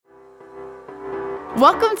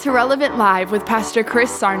Welcome to Relevant Live with Pastor Chris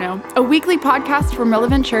Sarno, a weekly podcast from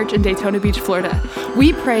Relevant Church in Daytona Beach, Florida.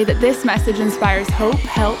 We pray that this message inspires hope,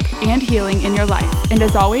 help, and healing in your life. And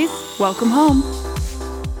as always, welcome home.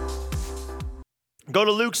 Go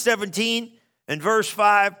to Luke 17 and verse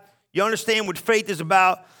 5. You understand what faith is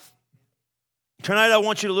about. Tonight, I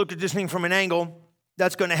want you to look at this thing from an angle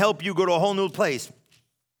that's going to help you go to a whole new place.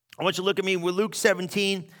 I want you to look at me with Luke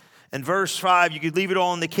 17 and verse 5. You could leave it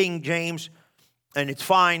all in the King James, and it's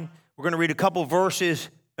fine. We're going to read a couple verses,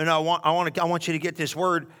 and I want you to get this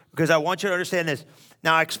word because I want you to understand this.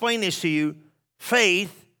 Now, I explain this to you.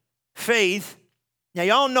 Faith. Now,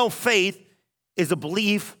 y'all know faith is a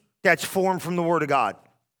belief that's formed from the Word of God.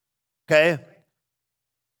 Okay? You know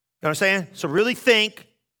what I'm saying? So really think.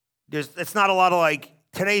 It's not a lot of like,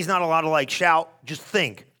 today's not a lot of like shout. Just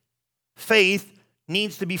think. Faith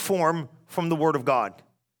needs to be formed from the Word of God.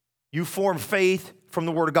 You form faith from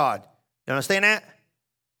the Word of God. You understand that?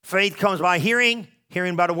 Faith comes by hearing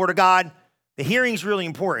by the Word of God. The hearing is really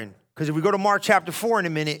important because if we go to Mark chapter 4 in a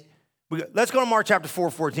minute, let's go to Mark chapter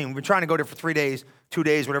 4:14. We've been trying to go there for 3 days, 2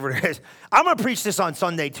 days, whatever it is. I'm going to preach this on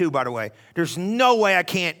Sunday too, by the way. There's no way I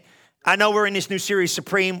can't. I know we're in this new series,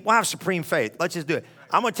 Supreme. We'll have supreme faith. Let's just do it.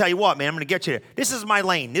 I'm going to tell you what, man. I'm going to get you there. This is my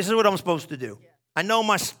lane. This is what I'm supposed to do. I know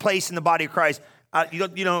my place in the body of Christ.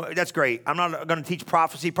 You know, that's great. I'm not going to teach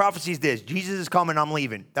prophecy. Prophecy is this. Jesus is coming, I'm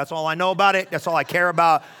leaving. That's all I know about it. That's all I care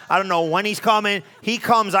about. I don't know when he's coming. He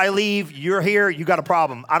comes, I leave. You're here. You got a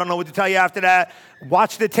problem. I don't know what to tell you after that.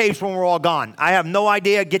 Watch the tapes when we're all gone. I have no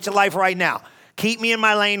idea. Get your life right now. Keep me in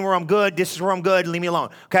my lane where I'm good. This is where I'm good. Leave me alone.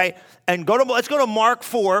 Okay? And let's go to Mark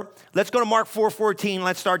 4. Let's go to Mark 4:14.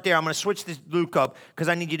 Let's start there. I'm going to switch this Luke up because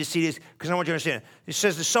I need you to see this because I want you to understand. It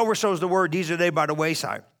says, the sower sows the word. These are they by the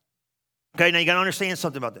wayside. Okay, now you got to understand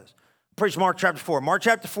something about this. Preach Mark chapter 4. Mark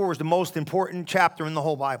chapter 4 is the most important chapter in the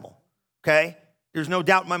whole Bible. Okay? There's no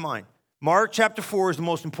doubt in my mind. Mark chapter 4 is the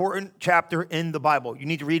most important chapter in the Bible. You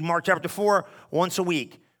need to read Mark chapter 4 once a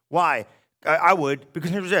week. Why? I would,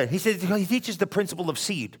 because he says he teaches the principle of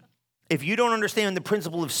seed. If you don't understand the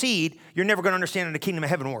principle of seed, you're never going to understand how the kingdom of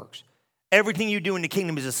heaven works. Everything you do in the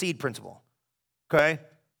kingdom is a seed principle. Okay?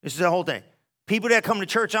 This is the whole thing. People that come to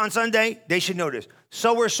church on Sunday, they should know this.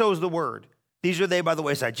 Sower sows the word. These are they by the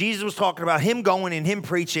wayside. Jesus was talking about him going and him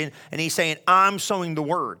preaching, and he's saying, I'm sowing the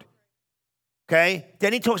word. Okay?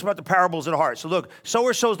 Then he talks about the parables of the heart. So look,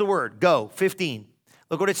 sower sows the word. Go, 15.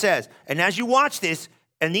 Look what it says. And as you watch this,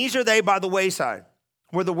 and these are they by the wayside,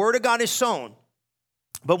 where the word of God is sown.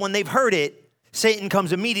 But when they've heard it, Satan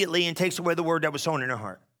comes immediately and takes away the word that was sown in their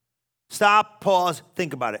heart. Stop, pause,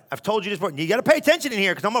 think about it. I've told you this before. You got to pay attention in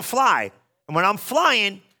here because I'm going to fly. And when I'm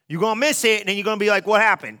flying, you're going to miss it, and then you're going to be like, what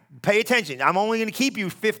happened? Pay attention. I'm only going to keep you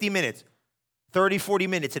 50 minutes, 30, 40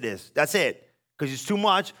 minutes of this. That's it, because it's too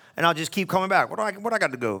much, and I'll just keep coming back. What I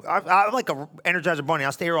got to go? I'm like an Energizer Bunny.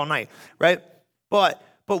 I'll stay here all night, right? But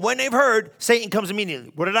when they've heard, Satan comes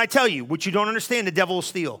immediately. What did I tell you? What you don't understand, the devil will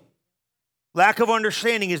steal. Lack of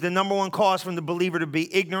understanding is the number one cause from the believer to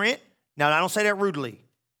be ignorant. Now, I don't say that rudely.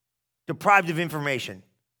 Deprived of information.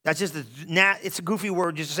 That's just it's a goofy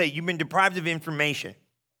word just to say you've been deprived of information.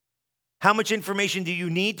 How much information do you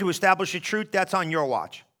need to establish a truth? That's on your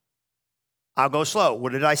watch. I'll go slow.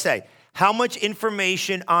 What did I say? How much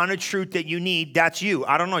information on a truth that you need, that's you.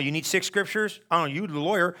 I don't know. You need 6 scriptures? I don't know. You, the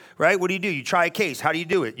lawyer, right? What do? You try a case. How do you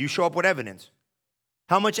do it? You show up with evidence.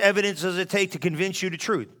 How much evidence does it take to convince you the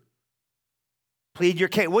truth? Plead your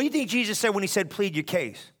case. What do you think Jesus said when he said plead your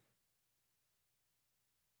case?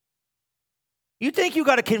 You think you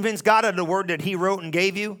got to convince God of the word that he wrote and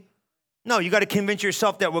gave you? No, you got to convince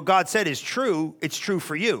yourself that what God said is true. It's true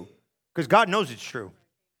for you because God knows it's true.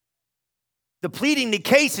 The pleading the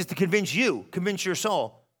case is to convince you, convince your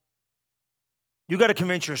soul. You got to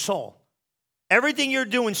convince your soul. Everything you're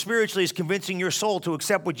doing spiritually is convincing your soul to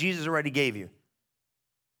accept what Jesus already gave you.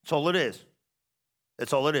 That's all it is.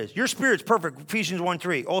 That's all it is. Your spirit's perfect. Ephesians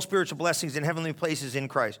 1:3. All spiritual blessings in heavenly places in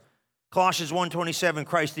Christ. Colossians 1:27,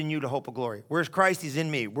 Christ in you, the hope of glory. Where's Christ? He's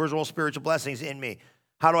in me. Where's all spiritual blessings? In me.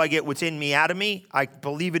 How do I get what's in me out of me? I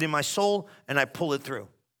believe it in my soul, and I pull it through.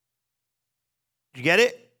 Did you get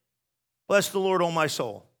it? Bless the Lord, O my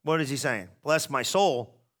soul. What is he saying? Bless my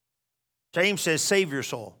soul. James says, save your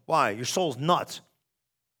soul. Why? Your soul's nuts.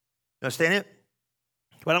 You understand it?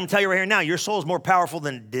 But I'm going to tell you right here now, your soul is more powerful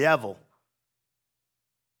than the devil.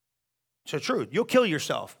 It's the truth. You'll kill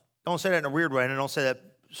yourself. Don't say that in a weird way, and don't say that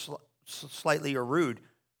slightly or rude,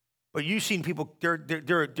 but you've seen people,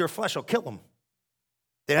 their flesh will kill them.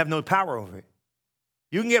 They have no power over it.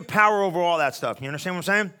 You can get power over all that stuff. You understand what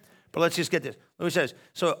I'm saying? But let's just get this. Look what it says.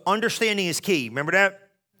 So understanding is key. Remember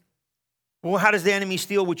that? Well, how does the enemy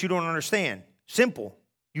steal what you don't understand? Simple.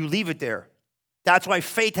 You leave it there. That's why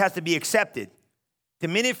faith has to be accepted. The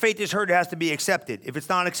minute faith is heard, it has to be accepted. If it's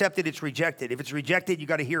not accepted, it's rejected. If it's rejected, you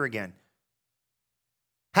got to hear again.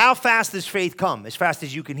 How fast does faith come? As fast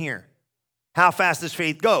as you can hear. How fast does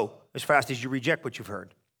faith go? As fast as you reject what you've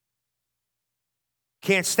heard.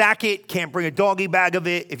 Can't stack it, can't bring a doggy bag of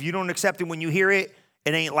it. If you don't accept it when you hear it,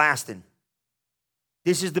 it ain't lasting.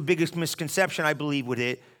 This is the biggest misconception, I believe, with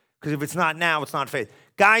it. Because if it's not now, it's not faith.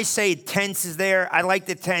 Guys say tense is there. I like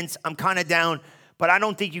the tense. I'm kind of down. But I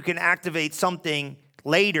don't think you can activate something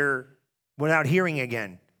later without hearing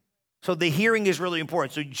again. So the hearing is really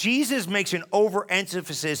important. So Jesus makes an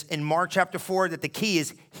overemphasis in Mark chapter 4 that the key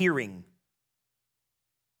is hearing.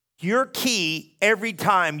 Your key every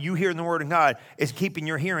time you hear the word of God is keeping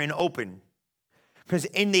your hearing open. Because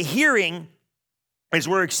in the hearing is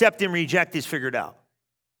where accept and reject is figured out.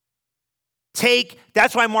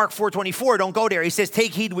 That's why Mark 4:24, don't go there. He says,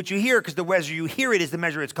 take heed what you hear, because the measure you hear it is the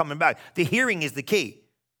measure it's coming back. The hearing is the key.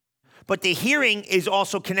 But the hearing is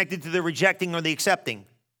also connected to the rejecting or the accepting.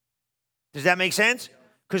 Does that make sense?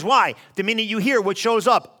 Because why? The minute you hear, what shows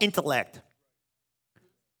up? Intellect.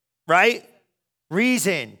 Right?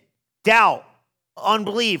 Reason, doubt,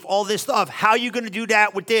 unbelief, all this stuff. How are you going to do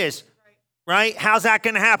that with this? Right? How's that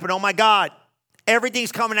going to happen? Oh my God.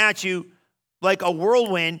 Everything's coming at you like a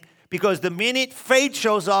whirlwind. Because the minute faith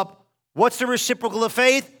shows up, what's the reciprocal of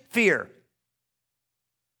faith? Fear.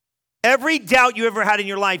 Every doubt you ever had in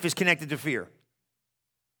your life is connected to fear.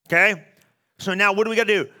 Okay? So now what do we got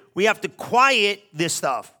to do? We have to quiet this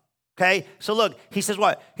stuff. Okay? So look, he says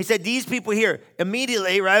what? He said, these people here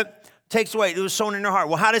immediately, right, takes away. It was sown in their heart.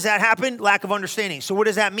 Well, how does that happen? Lack of understanding. So what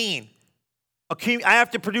does that mean? I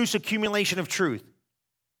have to produce accumulation of truth.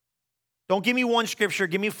 Don't give me one scripture.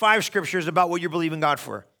 Give me 5 scriptures about what you're believing God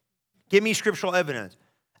for. Give me scriptural evidence.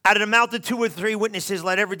 Out of the mouth of 2 or 3 witnesses,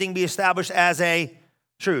 let everything be established as a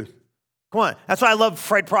truth. Come on. That's why I love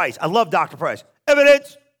Fred Price. I love Dr. Price.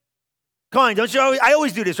 Evidence. Come on. Don't you always, I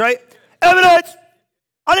always do this, right? Evidence.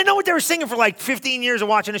 I didn't know what they were singing for like 15 years of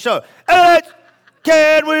watching the show. Evidence.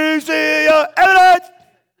 Can we see evidence?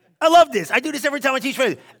 I love this. I do this every time I teach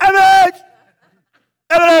faith. Evidence.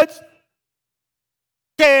 Evidence.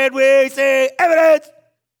 Can we see evidence?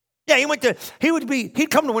 Yeah,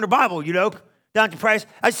 he'd come to Winter Bible, you know, Dr. Price.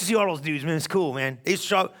 I used to see all those dudes, man. It's cool, man. They used to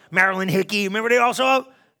show up. Marilyn Hickey, remember they all show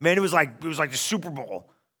up? Man, it was like the Super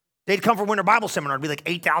Bowl. They'd come for Winter Bible seminar. It'd be like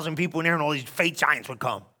 8,000 people in there, and all these faith giants would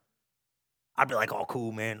come. I'd be like, oh,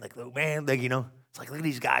 cool, man. Like, you know, it's like, look at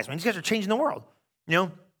these guys, man. These guys are changing the world, you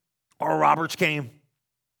know? Oral Roberts came.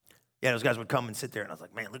 Yeah, those guys would come and sit there, and I was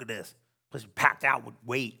like, man, look at this. Place was packed out with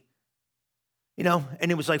weight. You know, and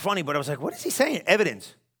it was like funny, but I was like, what is he saying?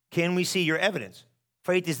 Evidence. Can we see your evidence?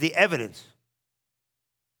 Faith is the evidence.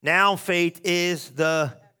 Now faith is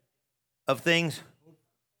the of things.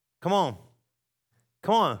 Come on.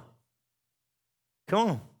 Come on. Come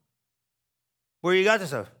on. Where you got this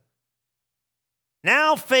stuff?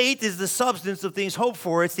 Now faith is the substance of things hoped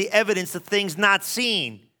for. It's the evidence of things not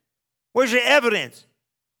seen. Where's your evidence?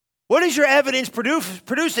 What is your evidence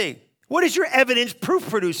producing? What is your evidence proof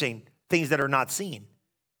producing? Things that are not seen.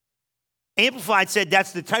 Amplified said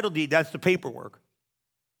that's the title deed, that's the paperwork.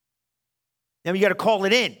 Now you got to call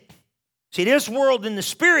it in. See, this world in the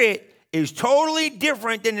spirit is totally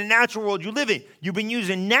different than the natural world you live in. You've been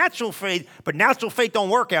using natural faith, but natural faith don't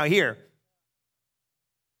work out here.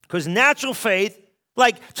 Because natural faith,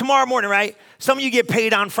 like tomorrow morning, right? Some of you get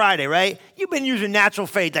paid on Friday, right? You've been using natural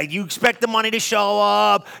faith. Like you expect the money to show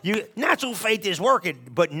up. Natural faith is working.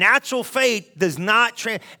 But natural faith does not,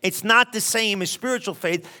 it's not the same as spiritual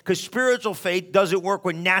faith, because spiritual faith doesn't work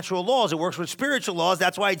with natural laws. It works with spiritual laws.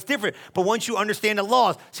 That's why it's different. But once you understand the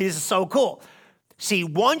laws, see, this is so cool. See,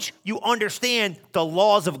 once you understand the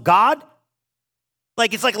laws of God,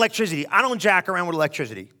 like it's like electricity. I don't jack around with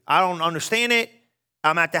electricity. I don't understand it.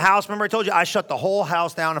 I'm at the house. Remember I told you I shut the whole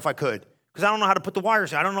house down if I could, because I don't know how to put the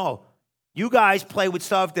wires in. I don't know. You guys play with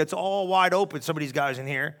stuff that's all wide open. Some of these guys in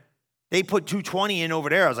here, they put 220 in over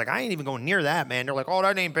there. I was like, I ain't even going near that, man. They're like, oh,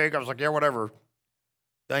 that ain't big. I was like, yeah, whatever.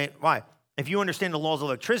 Why? If you understand the laws of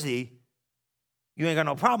electricity, you ain't got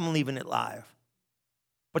no problem leaving it live.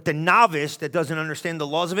 But the novice that doesn't understand the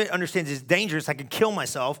laws of it understands it's dangerous. I could kill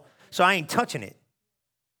myself, so I ain't touching it.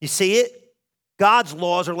 You see it? God's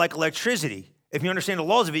laws are like electricity. If you understand the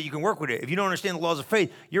laws of it, you can work with it. If you don't understand the laws of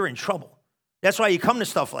faith, you're in trouble. That's why you come to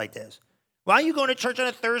stuff like this. Why are you going to church on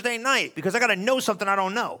a Thursday night? Because I got to know something I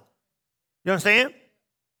don't know. You understand?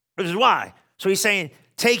 This is why. So he's saying,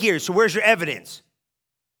 take here. So where's your evidence?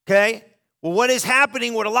 Okay? Well, what is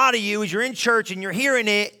happening with a lot of you is you're in church and you're hearing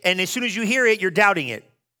it, and as soon as you hear it, you're doubting it.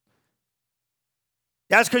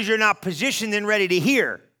 That's because you're not positioned and ready to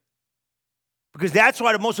hear. Because that's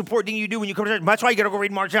why the most important thing you do when you come to church, that's why you got to go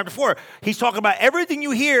read Mark chapter 4. He's talking about everything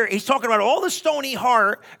you hear. He's talking about all the stony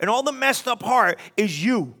heart and all the messed up heart is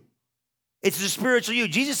you. It's the spiritual you.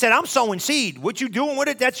 Jesus said, I'm sowing seed. What you doing with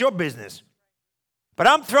it, that's your business. But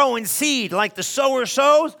I'm throwing seed like the sower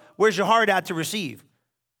sows. Where's your heart at to receive?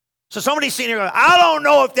 So somebody's sitting here going, I don't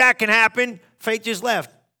know if that can happen. Faith just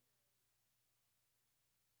left.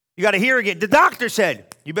 You got to hear again. The doctor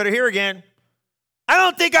said, you better hear again. I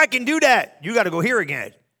don't think I can do that. You got to go hear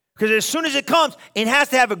again. Because as soon as it comes, it has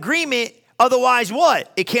to have agreement. Otherwise,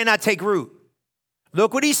 what? It cannot take root.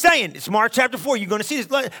 Look what he's saying. It's Mark chapter 4. You're going to see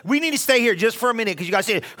this. We need to stay here just for a minute because you guys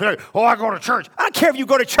say, oh, I go to church. I don't care if you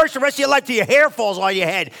go to church the rest of your life till your hair falls on your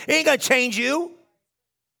head. It ain't going to change you.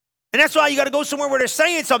 And that's why you got to go somewhere where they're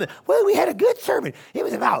saying something. Well, we had a good sermon. It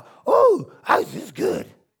was about, this is good.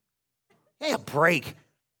 Hey, a break.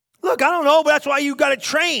 Look, I don't know, but that's why you got to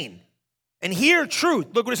train and hear truth.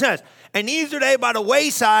 Look what it says. And these are they by the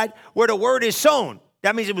wayside where the word is sown.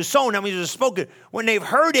 That means it was sown. That means it was spoken. When they've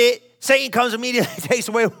heard it, Satan comes immediately and takes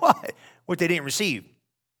away what? What they didn't receive.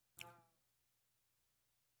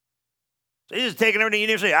 So he's just taking everything you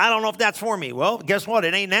didn't say. I don't know if that's for me. Well, guess what?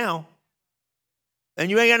 It ain't now. And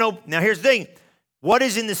you ain't got no. Now, here's the thing. What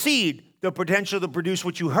is in the seed? The potential to produce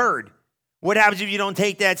what you heard. What happens if you don't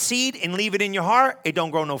take that seed and leave it in your heart? It don't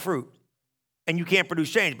grow no fruit. And you can't produce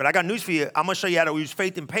change. But I got news for you. I'm going to show you how to use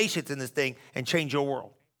faith and patience in this thing and change your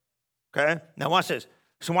world. Okay? Now watch this.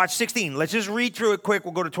 So watch 16. Let's just read through it quick.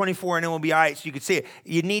 We'll go to 24 and then we'll be all right so you can see it.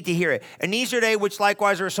 You need to hear it. And these are they which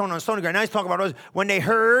likewise are sown on stony ground. Now he's talking about those. When they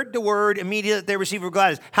heard the word, immediately they received with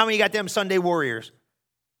gladness. How many got them Sunday warriors?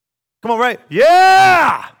 Come on, right?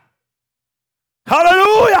 Yeah!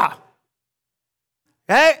 Hallelujah!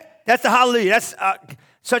 Hey, that's the hallelujah. That's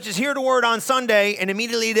such as hear the word on Sunday and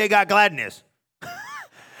immediately they got gladness.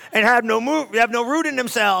 And have no root in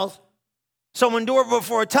themselves. So endure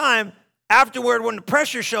for a time. Afterward, when the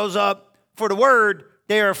pressure shows up for the word,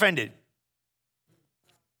 they are offended.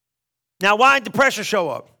 Now, why did the pressure show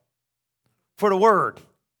up? For the word.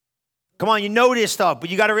 Come on, you know this stuff, but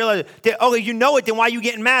you got to realize that, okay, you know it, then why are you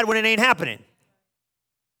getting mad when it ain't happening?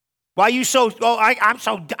 Why are you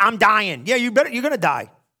I'm dying. Yeah, you're going to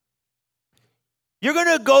die. You're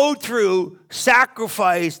going to go through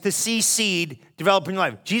sacrifice to see seed develop in your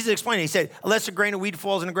life. Jesus explained it. He said, unless a grain of wheat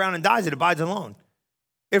falls in the ground and dies, it abides alone.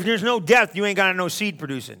 If there's no death, you ain't got no seed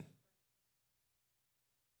producing.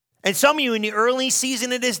 And some of you in the early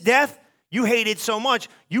season of this death, you hate it so much,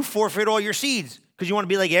 you forfeit all your seeds because you want to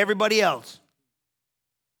be like everybody else.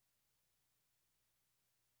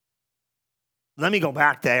 Let me go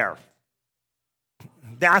back there.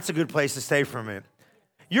 That's a good place to stay for a minute.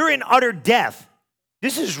 You're in utter death.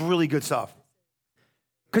 This is really good stuff.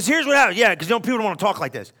 Because here's what happens. Yeah, because people don't want to talk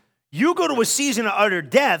like this. You go to a season of utter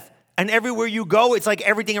death, and everywhere you go, it's like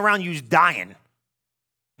everything around you is dying.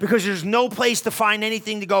 Because there's no place to find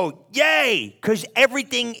anything to go, yay, because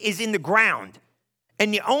everything is in the ground.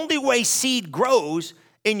 And the only way seed grows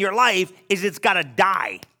in your life is it's got to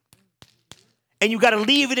die. And you got to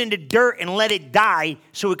leave it in the dirt and let it die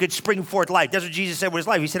so it could spring forth life. That's what Jesus said with his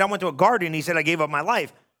life. He said, I went to a garden, and he said, I gave up my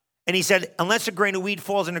life. And he said, unless a grain of wheat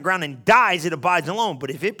falls in the ground and dies, it abides alone.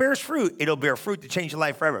 But if it bears fruit, it'll bear fruit to change your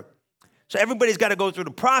life forever. So everybody's got to go through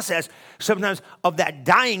the process sometimes of that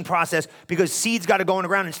dying process because seeds got to go in the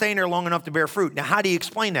ground and stay in there long enough to bear fruit. Now, how do you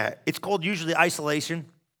explain that? It's called usually isolation.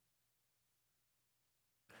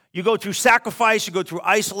 You go through sacrifice, you go through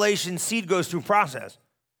isolation, seed goes through process.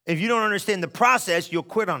 If you don't understand the process, you'll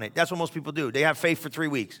quit on it. That's what most people do. They have faith for 3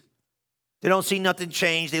 weeks. They don't see nothing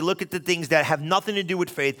change. They look at the things that have nothing to do with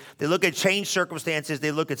faith. They look at changed circumstances. They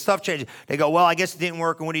look at stuff changing. They go, well, I guess it didn't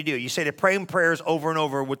work, and what do? You say the praying prayers over and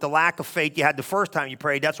over with the lack of faith you had the first time you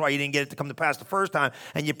prayed. That's why you didn't get it to come to pass the first time.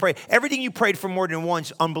 And you pray. Everything you prayed for more than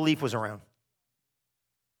once, unbelief was around.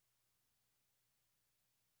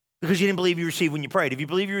 Because you didn't believe you received when you prayed. If you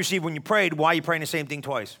believe you received when you prayed, why are you praying the same thing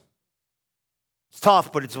twice? It's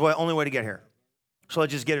tough, but it's the only way to get here. So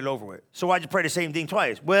let's just get it over with. So why'd you pray the same thing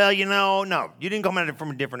twice? Well, no. You didn't come at it from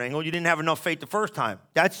a different angle. You didn't have enough faith the first time.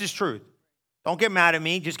 That's just truth. Don't get mad at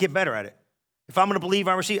me. Just get better at it. If I'm going to believe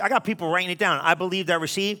I receive, I got people writing it down. I believed I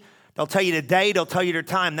received. They'll tell you the day. They'll tell you their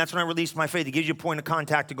time. That's when I released my faith. It gives you a point of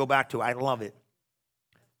contact to go back to. I love it.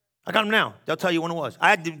 I got them now. They'll tell you when it was.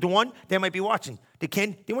 I had the one, they might be watching. The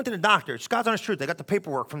kid, they went to the doctor. It's God's honest truth. They got the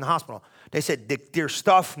paperwork from the hospital. They said, there's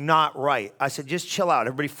stuff not right. I said, just chill out.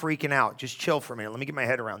 Everybody freaking out. Just chill for a minute. Let me get my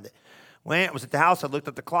head around it. When I was at the house, I looked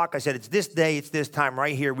at the clock. I said, it's this day, it's this time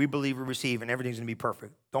right here. We believe we receive, and everything's going to be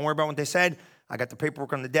perfect. Don't worry about what they said. I got the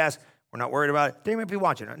paperwork on the desk. We're not worried about it. They might be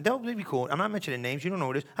watching. They'll be cool. I'm not mentioning names. You don't know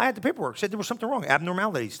what it is. I had the paperwork. Said there was something wrong.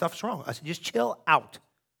 Abnormality. Stuff's wrong. I said, just chill out.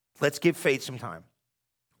 Let's give faith some time.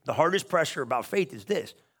 The hardest pressure about faith is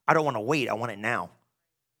this. I don't want to wait. I want it now.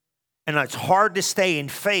 And it's hard to stay in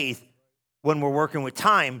faith when we're working with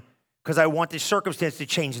time because I want this circumstance to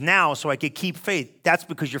change now so I could keep faith. That's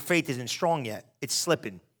because your faith isn't strong yet. It's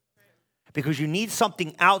slipping. Because you need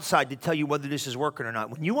something outside to tell you whether this is working or not.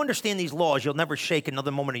 When you understand these laws, you'll never shake another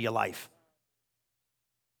moment of your life.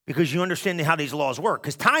 Because you understand how these laws work.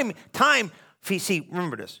 Because time, see,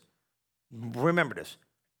 remember this.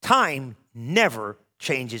 Time never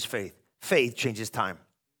changes faith. Faith changes time.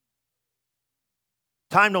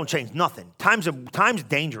 Time don't change nothing. Time's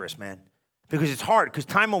dangerous, man. Because it's hard. Because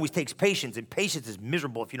time always takes patience. And patience is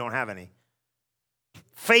miserable if you don't have any.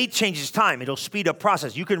 Faith changes time. It'll speed up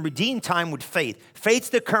process. You can redeem time with faith. Faith's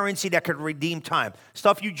the currency that can redeem time.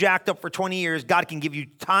 Stuff you jacked up for 20 years, God can give you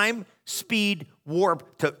time, speed,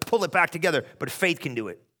 warp to pull it back together. But faith can do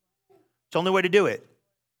it. It's the only way to do it.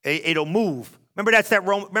 It'll move. Remember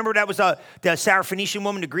that was the Syrophoenician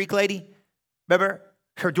woman, the Greek lady? Remember?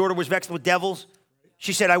 Her daughter was vexed with devils.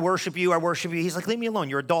 She said, I worship you. He's like, leave me alone.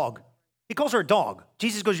 You're a dog. He calls her a dog.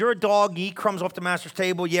 Jesus goes, you're a dog. You eat crumbs off the master's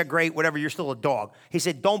table. Yeah, great, whatever. You're still a dog. He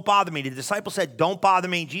said, don't bother me. The disciple said, don't bother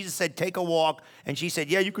me. Jesus said, take a walk. And she said,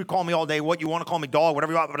 yeah, you could call me all day. What, you want to call me dog,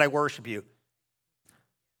 whatever you want, but I worship you.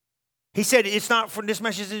 He said, it's not for, this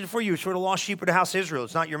message isn't for you. It's for the lost sheep of the house of Israel.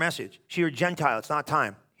 It's not your message. You're a Gentile. It's not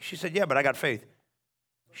time. She said, yeah, but I got faith.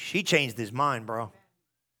 She changed his mind, bro.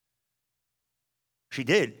 She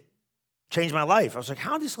did. Changed my life. I was like,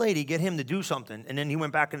 how did this lady get him to do something? And then he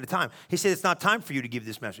went back into time. He said, it's not time for you to give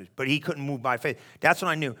this message. But he couldn't move by faith. That's when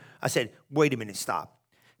I knew. I said, wait a minute, stop.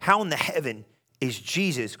 How in the heaven is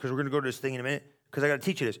Jesus, because we're going to go to this thing in a minute, because I got to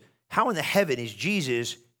teach you this. How in the heaven is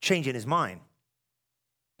Jesus changing his mind?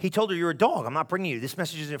 He told her, you're a dog. I'm not bringing you. This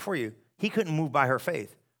message isn't for you. He couldn't move by her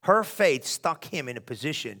faith. Her faith stuck him in a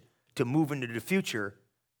position to move into the future,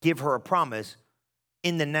 give her a promise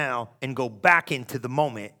in the now, and go back into the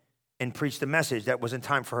moment and preach the message that wasn't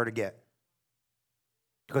time for her to get.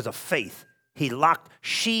 Because of faith.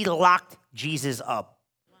 She locked Jesus up.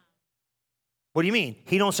 What do you mean?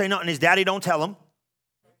 He don't say nothing. His daddy don't tell him.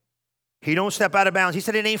 He don't step out of bounds. He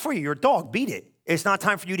said, it ain't for you. You're a dog. Beat it. It's not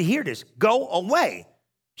time for you to hear this. Go away.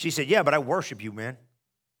 She said, yeah, but I worship you, man.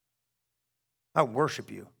 I worship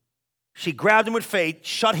you. She grabbed him with faith,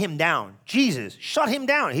 shut him down. Jesus, shut him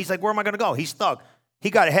down. He's like, where am I going to go? He's stuck. He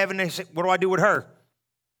got to heaven and he said, what do I do with her?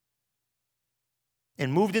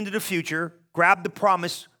 And moved into the future, grabbed the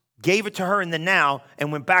promise, gave it to her in the now,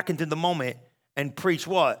 and went back into the moment and preached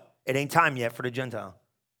what? It ain't time yet for the Gentile.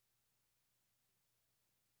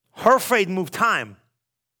 Her faith moved time.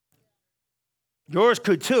 Yours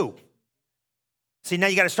could too. See, now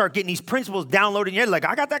you got to start getting these principles downloaded in your head. Like,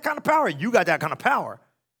 I got that kind of power. You got that kind of power.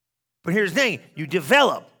 But here's the thing. You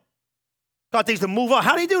develop. Got things to move on.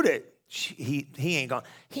 How do you do that? He ain't gone.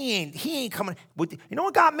 He ain't coming. You know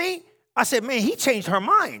what got me? I said, man, he changed her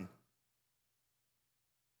mind.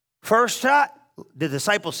 First shot, the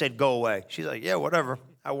disciple said, go away. She's like, yeah, whatever.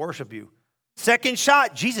 I worship you. Second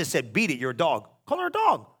shot, Jesus said, beat it. You're a dog. Call her a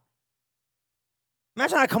dog.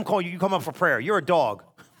 Imagine I come call you. You come up for prayer. You're a dog.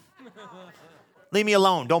 Leave me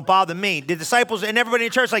alone. Don't bother me. The disciples and everybody in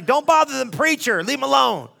the church like, don't bother the preacher. Leave him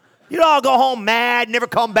alone. You all go home mad, never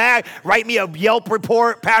come back. Write me a Yelp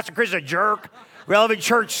report. Pastor Chris is a jerk. Relevant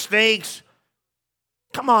Church stinks.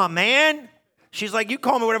 Come on, man. She's like, you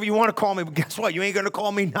call me whatever you want to call me, but guess what? You ain't going to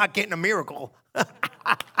call me not getting a miracle.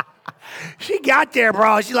 She got there,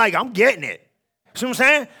 bro. She's like, I'm getting it. See what I'm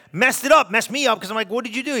saying? Messed me up, because I'm like, what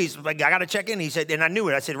did you do? He's like, I got to check in. He said, and I knew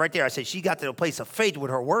it. I said right there, I said, she got to a place of faith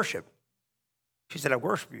with her worship. She said, I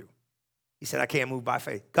worship you. He said, I can't move by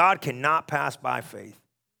faith. God cannot pass by faith.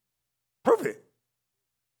 Prove it.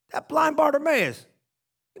 That blind Bartimaeus,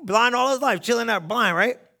 he blind all his life, chilling out blind,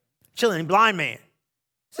 right? Chilling, blind man.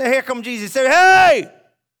 Say, here come Jesus. He said, hey,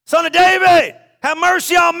 son of David, have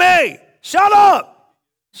mercy on me. Shut up.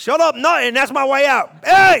 Shut up, nothing. That's my way out.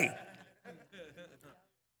 Hey,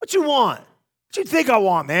 what you want? What you think I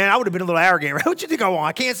want, man? I would have been a little arrogant, right? What you think I want?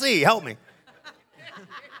 I can't see. Help me.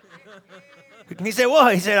 He said,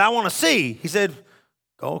 what? He said, I want to see. He said,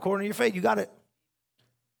 go according to your faith. You got it.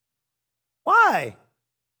 Why?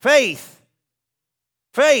 Faith.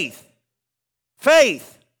 Faith.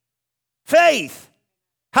 Faith. Faith.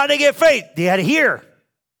 How did they get faith? They had to hear.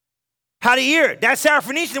 How to hear? That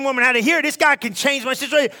Syrophoenician woman had to hear. This guy can change my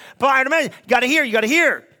situation. But you got to hear. You got to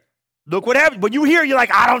hear. Look what happens. When you hear, you're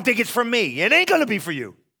like, I don't think it's for me. It ain't going to be for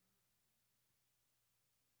you.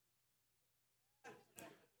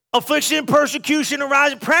 Affliction, persecution,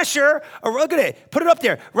 arising, pressure. Look at it. Put it up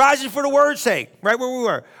there. Rising for the word's sake. Right where we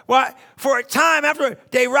were. Why? For a time after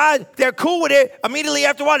they rise, they're cool with it. Immediately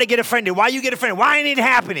after a while, they get offended. Why you get offended? Why ain't it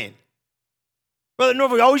happening? Brother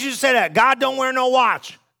Norfolk always used to say that. God don't wear no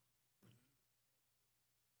watch.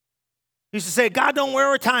 He used to say, God don't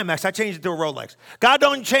wear a Timex. I changed it to a Rolex. God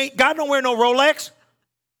don't wear no Rolex.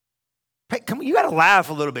 Hey, come on, you got to laugh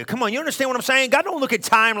a little bit. Come on, you understand what I'm saying? God don't look at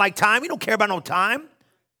time like time. He don't care about no time.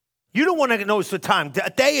 You don't want to know it's the time. A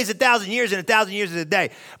day is 1,000 years, and 1,000 years is a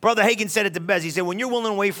day. Brother Hagin said it the best. He said, when you're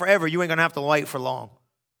willing to wait forever, you ain't going to have to wait for long.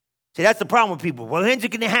 See, that's the problem with people. Well, when's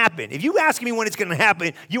it going to happen? If you ask me when it's going to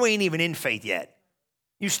happen, you ain't even in faith yet.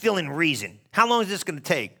 You're still in reason. How long is this going to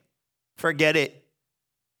take? Forget it.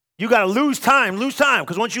 You got to lose time,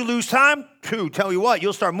 because once you lose time, tell you what,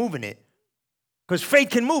 you'll start moving it. Because faith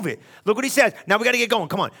can move it. Look what he says. Now we got to get going.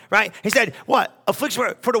 Come on, right? He said, what? Affliction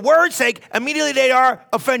for the word's sake, immediately they are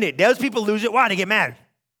offended. Those people lose it. Why? They get mad.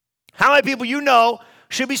 How many people you know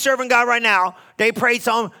should be serving God right now? They prayed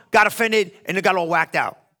some, got offended, and they got all whacked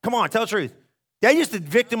out. Come on, tell the truth. They're just the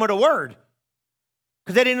victim of the word.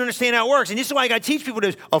 Because they didn't understand how it works. And this is why I got to teach people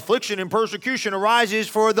this. Affliction and persecution arises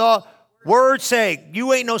for the word's sake.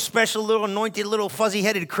 You ain't no special little anointed little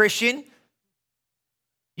fuzzy-headed Christian.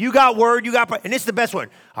 You got word, and this is the best one.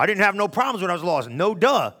 I didn't have no problems when I was lost. No,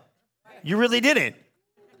 duh. You really didn't.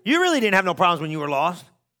 You really didn't have no problems when you were lost.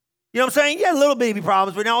 You know what I'm saying? You had little baby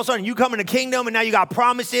problems, but now all of a sudden you come in the kingdom and now you got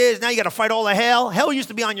promises. Now you got to fight all the hell. Hell used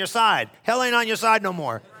to be on your side. Hell ain't on your side no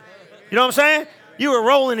more. You know what I'm saying? You were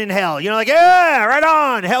rolling in hell. You know, like, yeah, right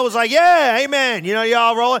on. Hell was like, yeah, amen. You know,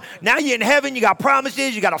 y'all rolling. Now you're in heaven. You got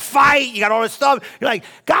promises. You got to fight. You got all this stuff. You're like,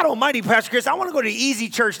 God almighty, Pastor Chris, I want to go to the easy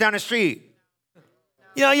church down the street.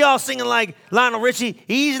 You know, y'all singing like Lionel Richie,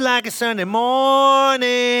 easy like a Sunday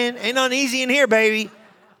morning. Ain't nothing easy in here, baby.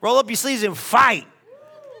 Roll up your sleeves and fight.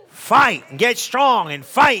 Fight and get strong and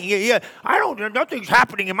fight. Yeah. Nothing's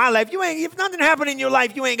happening in my life. If nothing happened in your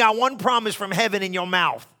life, you ain't got one promise from heaven in your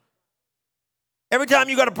mouth. Every time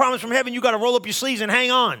you got a promise from heaven, you got to roll up your sleeves and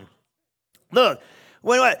hang on. Look,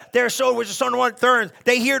 their soul which is sown in one thorns.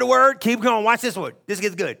 They hear the word. Keep going. Watch this one. This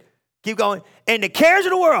gets good. Keep going. And the cares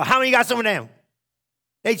of the world. How many got some of them?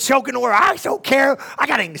 They choke in the world. I don't care. I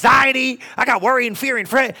got anxiety. I got worry and fear and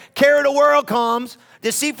fret. Care of the world comes.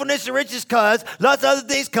 Deceitfulness and riches cause. Lots of other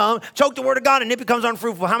things come. Choke the word of God and it becomes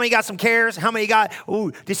unfruitful. How many got some cares? How many got,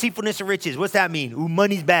 deceitfulness and riches? What's that mean?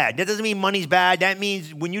 Money's bad. That doesn't mean money's bad. That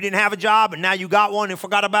means when you didn't have a job and now you got one and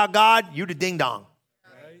forgot about God, you the ding dong.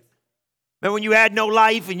 Right. Remember when you had no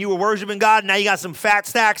life and you were worshiping God and now you got some fat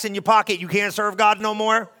stacks in your pocket, you can't serve God no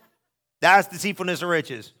more? That's deceitfulness and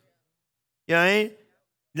riches. You know what I mean?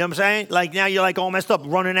 You know what I'm saying? Like now you're like all messed up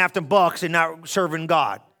running after bucks and not serving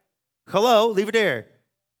God. Hello, leave it there.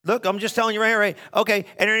 Look, I'm just telling you right here, right? Okay,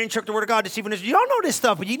 entering into the word of God, deceitfulness. You don't know this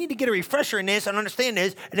stuff, but you need to get a refresher in this and understand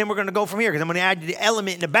this, and then we're going to go from here because I'm going to add the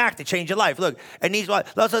element in the back to change your life. Look, and these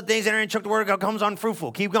lots of things entering into the word of God comes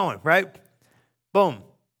unfruitful. Keep going, right? Boom.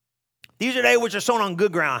 These are they which are sown on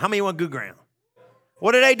good ground. How many want good ground?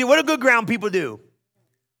 What do they do? What do good ground people do?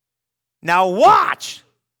 Now watch.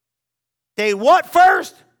 They what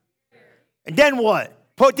first? And then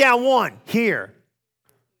what? Put down one. Here.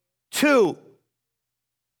 Two.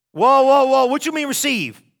 Whoa. What you mean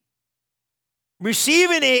receive?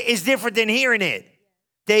 Receiving it is different than hearing it.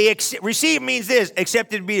 Receive means this.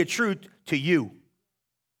 Accept it to be the truth to you.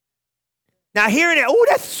 Now hearing it,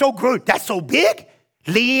 that's so good. That's so big.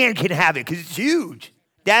 Leanne can have it because it's huge.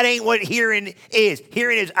 That ain't what hearing is.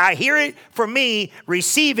 Hearing is I hear it for me,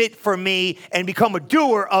 receive it for me, and become a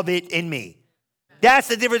doer of it in me. That's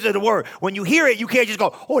the difference of the word. When you hear it, you can't just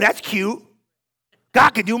go, that's cute.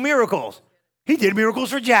 God can do miracles. He did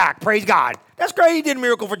miracles for Jack. Praise God. That's great. He did a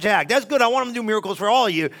miracle for Jack. That's good. I want him to do miracles for all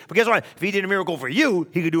of you. But guess what? If he did a miracle for you,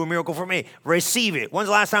 he could do a miracle for me. Receive it. When's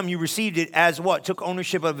the last time you received it as what? Took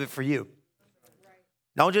ownership of it for you.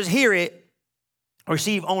 Don't just hear it.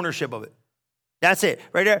 Receive ownership of it. That's it.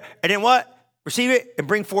 Right there. And then what? Receive it and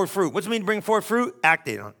bring forth fruit. What's it mean to bring forth fruit? Act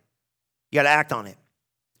on it. You got to act on it.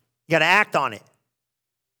 You got to act on it.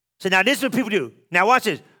 So now this is what people do. Now watch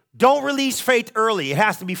this. Don't release faith early. It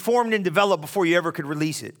has to be formed and developed before you ever could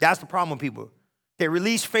release it. That's the problem with people. They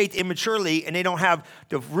release faith immaturely and they don't have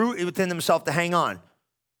the root within themselves to hang on.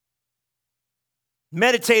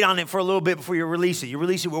 Meditate on it for a little bit before you release it. You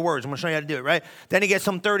release it with words. I'm going to show you how to do it, right? Then it gets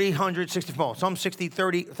some 30, 100, 60 fold. Some 60,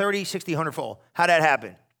 30, 60, 100 fold. How'd that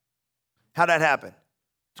happen?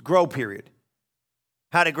 It's a grow period.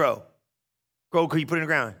 How'd it grow? Grow because you put it in the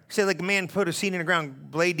ground. Say like a man put a seed in the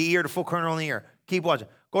ground, blade the ear, the full kernel in the ear. Keep watching.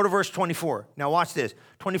 Go to verse 24. Now watch this.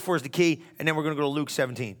 24 is the key, and then we're going to go to Luke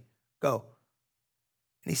 17. Go.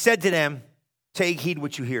 And he said to them, take heed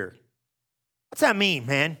what you hear. What's that mean,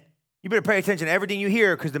 man? You better pay attention to everything you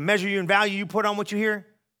hear, because the measure you and value you put on what you hear,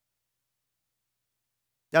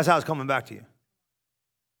 that's how it's coming back to you.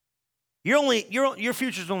 Your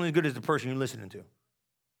future's only as good as the person you're listening to.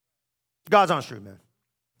 God's honest truth, man.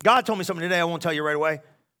 God told me something today I won't tell you right away,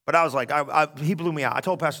 but I was like, he blew me out. I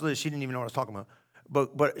told Pastor Liz, she didn't even know what I was talking about.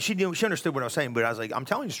 But she understood what I was saying, but I was like, I'm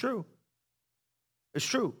telling you, it's true. It's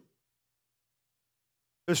true.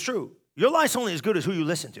 It's true. Your life's only as good as who you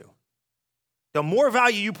listen to. The more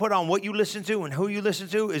value you put on what you listen to and who you listen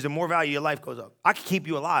to is the more value your life goes up. I can keep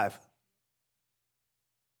you alive.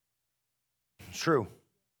 It's true.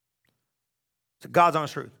 It's God's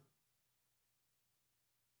honest truth.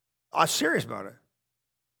 I was serious about it.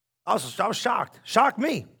 I was shocked. Shocked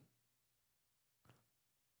me.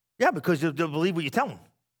 Yeah, because they'll believe what you tell them.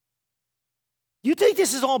 You think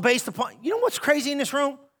this is all based upon, you know what's crazy in this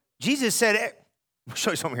room? Jesus said, I'll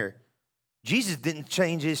show you something here. Jesus didn't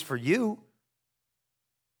change this for you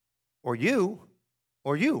or you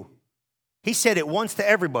or you. He said it once to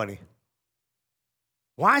everybody.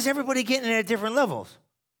 Why is everybody getting it at different levels?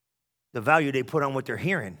 The value they put on what they're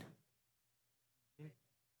hearing.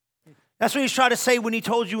 That's what he's trying to say when he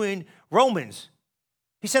told you in Romans.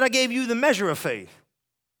 He said, I gave you the measure of faith.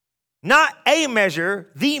 Not a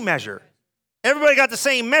measure, the measure. Everybody got the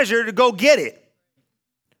same measure to go get it.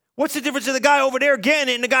 What's the difference of the guy over there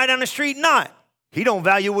getting it and the guy down the street not? He don't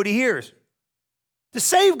value what he hears. The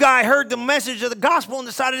saved guy heard the message of the gospel and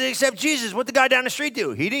decided to accept Jesus. What did the guy down the street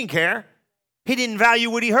do? He didn't care. He didn't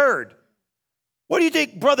value what he heard. What do you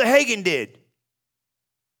think Brother Hagin did?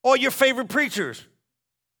 All your favorite preachers.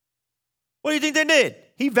 What do you think they did?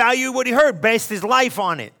 He valued what he heard, based his life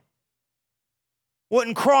on it.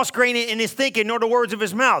 Wasn't cross-grain it in his thinking, nor the words of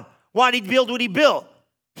his mouth. Why did he build what he built?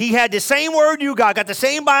 He had the same word you got the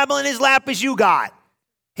same Bible in his lap as you got.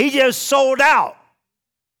 He just sold out.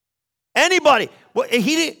 Anybody,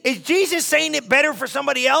 is Jesus saying it better for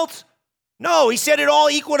somebody else? No, he said it all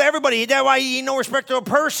equal to everybody. That's why he ain't no respect to a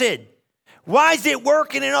person. Why is it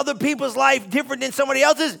working in other people's life different than somebody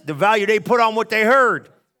else's? The value they put on what they heard.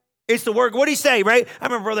 It's the word. What did he say, right? I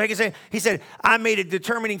remember Brother Hagin saying, he said, I made a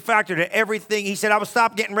determining factor to everything. He said, I would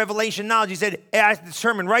stop getting revelation knowledge. He said, I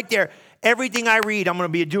determined right there, everything I read, I'm going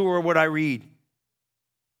to be a doer of what I read.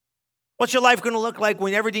 What's your life going to look like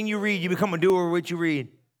when everything you read, you become a doer of what you read?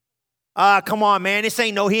 Come on, man. This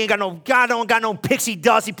ain't God don't got no pixie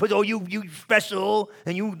dust. He puts, you special,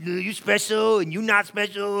 and you special, and you not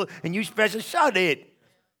special, and you special. Shut it.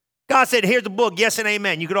 God said, here's the book. Yes and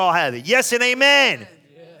amen. You could all have it. Yes and amen.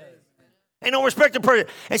 Ain't no respect to person.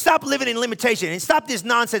 And stop living in limitation. And stop this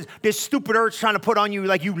nonsense, this stupid urge trying to put on you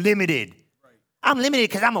like you limited. Right. I'm limited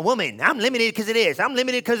because I'm a woman. I'm limited because of this. I'm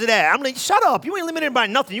limited because of that. Shut up. You ain't limited by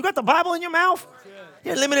nothing. You got the Bible in your mouth?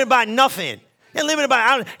 You're limited by nothing. You're limited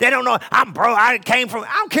by, they don't know, I'm broke. I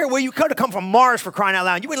don't care where you could have come from, Mars, for crying out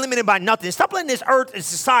loud. You ain't limited by nothing. Stop letting this earth and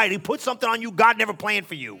society put something on you God never planned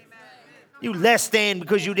for you. You less than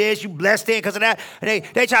because you this, you less than because of that. And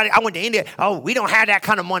they try to, I went to India, we don't have that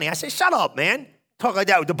kind of money. I said, shut up, man. Talk like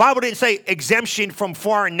that. The Bible didn't say exemption from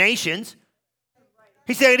foreign nations.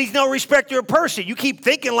 He said he's no respecter of person. You keep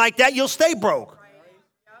thinking like that, you'll stay broke.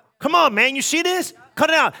 Come on, man. You see this? Cut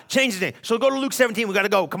it out. Change the thing. So go to Luke 17. We got to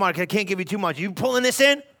go. Come on. I can't give you too much. You pulling this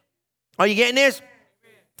in? Are you getting this?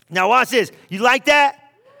 Now watch this. You like that?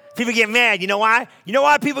 People get mad. You know why? You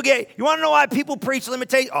want to know why people preach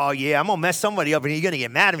limitation? Oh, yeah, I'm going to mess somebody up and you're going to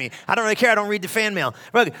get mad at me. I don't really care. I don't read the fan mail.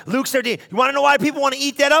 Luke 13. You want to know why people want to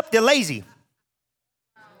eat that up? They're lazy.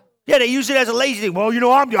 Yeah, they use it as a lazy thing. Well,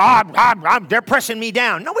 they're pressing me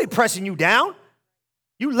down. Nobody pressing you down.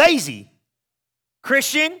 You lazy.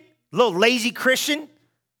 Christian, little lazy Christian.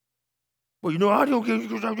 Well, I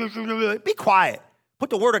don't. Be quiet. Put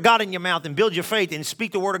the word of God in your mouth and build your faith and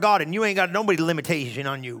speak the word of God, and you ain't got nobody limitation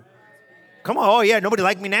on you. Come on. Oh, yeah, nobody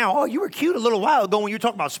like me now. Oh, you were cute a little while ago when you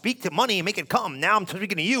talked about speak to money and make it come. Now I'm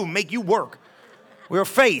speaking to you and make you work. We're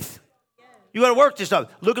faith. You got to work this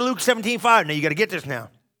up. Look at Luke 17:5. Now you got to get this now.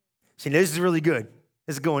 See, this is really good.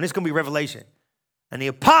 This is going. This is going to be revelation. And the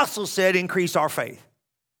apostles said, increase our faith.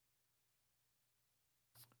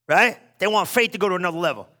 Right? They want faith to go to another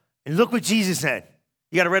level. And look what Jesus said.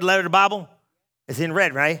 You got a red letter of the Bible? It's in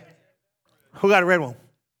red, right? Who got a red one?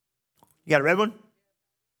 You got a red one?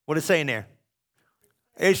 What does it say in there?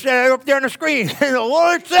 It said up there on the screen. The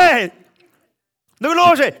Lord said. Look what the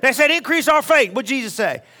Lord said. They said, increase our faith. What did Jesus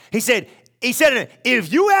say? He said,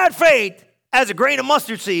 if you had faith as a grain of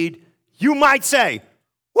mustard seed, you might say,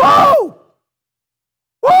 whoa!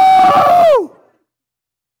 Whoa!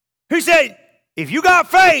 He said, if you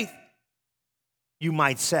got faith, you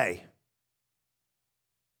might say.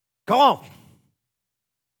 Come on.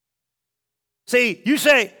 See, you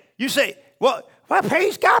say, well,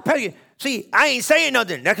 praise God, praise. See, I ain't saying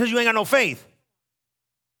nothing. That's because you ain't got no faith.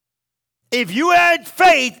 If you had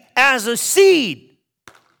faith as a seed,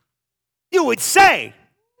 you would say,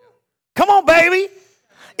 come on, baby.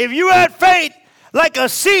 If you had faith like a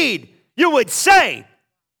seed, you would say,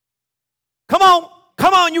 come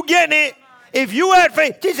on, you getting it? If you had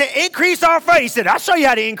faith, he said, increase our faith. He said, I'll show you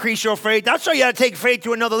how to increase your faith. I'll show you how to take faith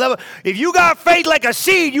to another level. If you got faith like a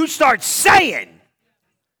seed, you start saying.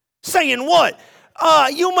 Saying what?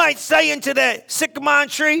 You might say into that sycamore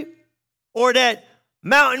tree or that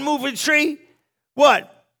mountain moving tree,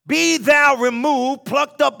 what? Be thou removed,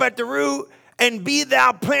 plucked up at the root, and be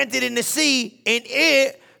thou planted in the sea, and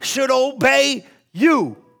it should obey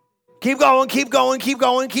you. Keep going, keep going, keep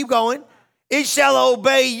going, keep going. It shall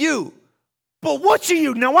obey you. But what are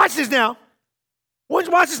you? Now watch this now.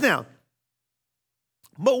 Watch this now.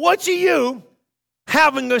 But what are you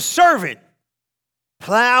having a servant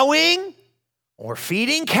plowing or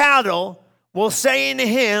feeding cattle will say unto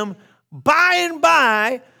him, by and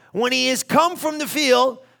by, when he is come from the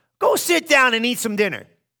field, go sit down and eat some dinner.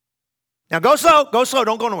 Now go slow,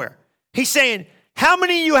 don't go nowhere. He's saying, how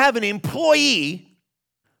many of you have an employee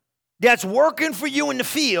that's working for you in the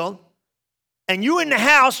field and you in the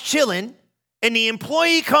house chilling, and the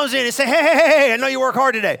employee comes in and says, hey, I know you work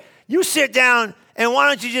hard today. You sit down and why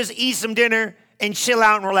don't you just eat some dinner and chill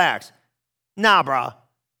out and relax? Nah, bro.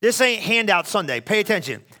 This ain't handout Sunday. Pay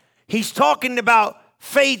attention. He's talking about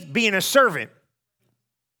faith being a servant.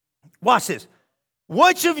 Watch this.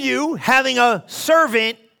 Which of you having a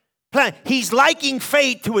servant plan? He's liking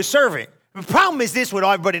faith to a servant. The problem is this with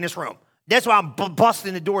everybody in this room. That's why I'm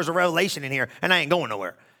busting the doors of revelation in here and I ain't going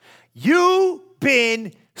nowhere. You've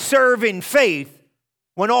been serving faith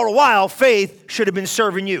when all the while faith should have been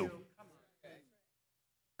serving you.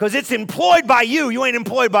 Because it's employed by you. You ain't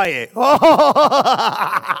employed by it. Oh,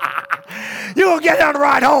 you going to get on the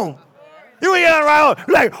ride home. You ain't on the ride home.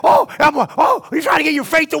 You're like, you're trying to get your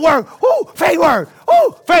faith to work. Oh, faith work.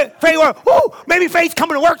 Oh, faith work. Oh, maybe faith's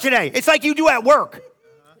coming to work today. It's like you do at work.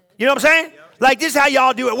 You know what I'm saying? Like, this is how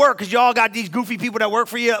y'all do at work, because y'all got these goofy people that work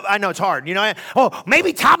for you. I know it's hard, you know. Oh,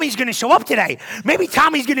 maybe Tommy's going to show up today. Maybe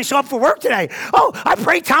Tommy's going to show up for work today. Oh, I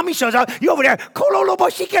pray Tommy shows up. You over there.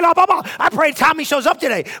 I pray Tommy shows up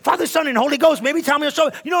today. Father, Son, and Holy Ghost. Maybe Tommy will show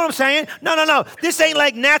up. You know what I'm saying? No. This ain't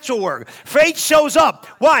like natural work. Faith shows up.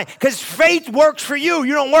 Why? Because faith works for you.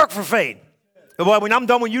 You don't work for faith. Boy, when I'm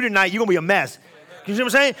done with you tonight, you're going to be a mess. You see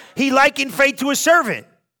what I'm saying? He likened faith to a servant.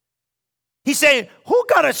 He's saying, who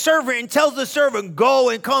got a servant and tells the servant, go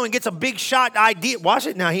and come and gets a big shot idea? Watch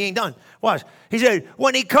it. Now, he ain't done. Watch. He said,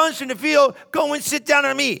 when he comes from the field, go and sit down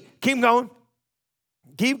and eat. Keep going.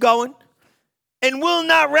 Keep going. And will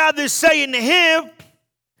not rather say unto him,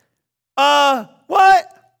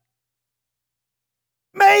 what?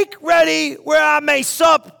 Make ready where I may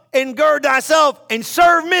sup and gird thyself and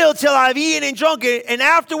serve meal till I've eaten and drunk it, and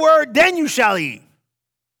afterward then you shall eat.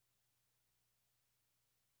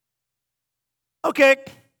 Okay.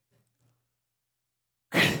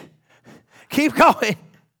 Keep going.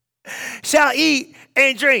 Shall eat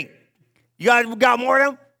and drink. You guys got more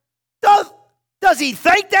of them? Does he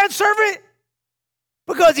thank that servant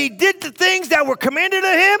because he did the things that were commanded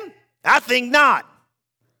of him? I think not.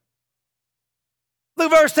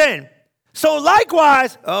 Look at verse 10. So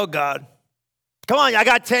likewise, oh God. Come on, I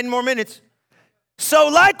got 10 more minutes. So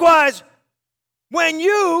likewise, when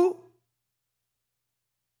you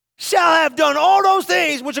shall have done all those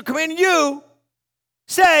things which are commanded you,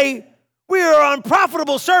 say, we are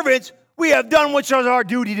unprofitable servants, we have done what is our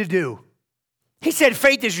duty to do. He said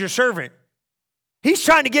faith is your servant. He's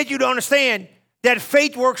trying to get you to understand that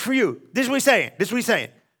faith works for you. This is what he's saying.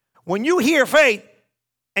 When you hear faith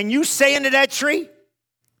and you say into that tree,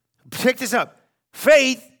 pick this up.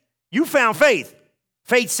 Faith, you found faith.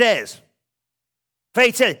 Faith says,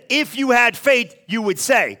 if you had faith, you would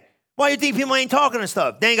say. Why do you think people ain't talking and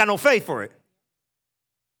stuff? They ain't got no faith for it.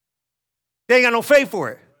 They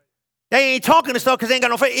ain't talking and stuff because they ain't got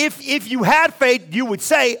no faith. If you had faith, you would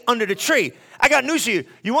say under the tree. I got news for you.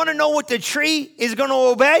 You want to know what the tree is going to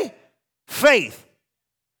obey? Faith.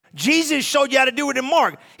 Jesus showed you how to do it in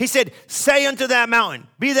Mark. He said, say unto that mountain,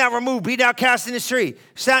 be thou removed, be thou cast in this tree.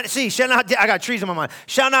 Shall not, I got trees in my mind.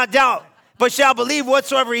 Shall not doubt, but shall believe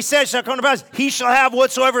whatsoever he says shall come to pass. He shall have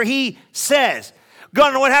whatsoever he says.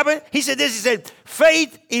 God, know what happened? He said this. He said,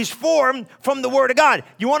 faith is formed from the word of God.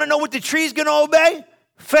 You want to know what the tree is going to obey?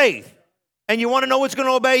 Faith. And you want to know what's going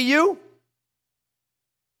to obey you?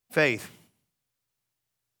 Faith.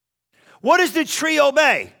 What does the tree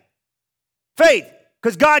obey? Faith.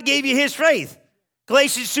 Because God gave you his faith.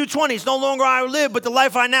 Galatians 2:20, it's no longer I who live, but the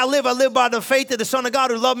life I now live, I live by the faith of the Son of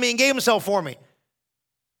God who loved me and gave himself for me.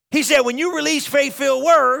 He said, when you release faith-filled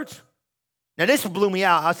words, now this blew me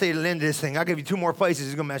out. I'll say at the end of this thing, I'll give you 2 more places,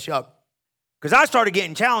 it's going to mess you up. Because I started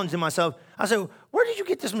getting challenged in myself. I said, where did you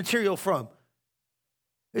get this material from?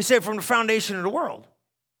 He said, from the foundation of the world.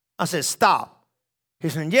 I said, stop. He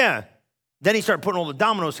said, yeah. Then he started putting all the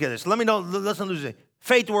dominoes together. So let's not lose it.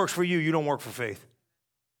 Faith works for you. You don't work for faith.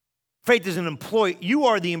 Faith is an employee. You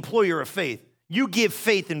are the employer of faith. You give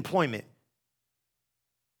faith employment.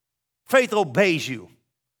 Faith obeys you.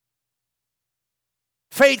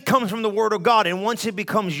 Faith comes from the word of God, and once it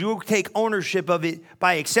becomes you take ownership of it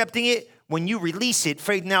by accepting it, when you release it,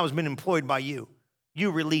 faith now has been employed by you.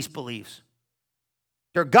 You release beliefs.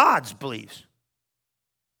 They're God's beliefs.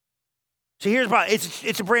 So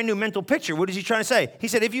it's a brand new mental picture. What is he trying to say? He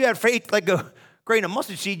said, if you had faith like a grain of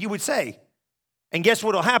mustard seed, you would say. And guess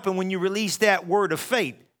what will happen when you release that word of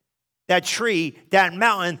faith? That tree, that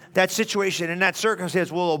mountain, that situation, and that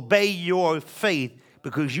circumstance will obey your faith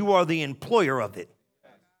because you are the employer of it.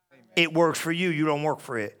 It works for you. You don't work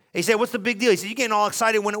for it. He said, what's the big deal? He said, you're getting all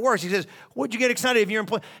excited when it works. He says, what'd you get excited if you're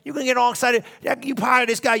employed? You're going to get all excited. You hire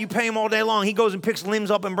this guy. You pay him all day long. He goes and picks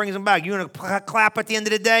limbs up and brings them back. You're going to clap at the end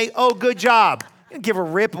of the day? Oh, good job. You don't give a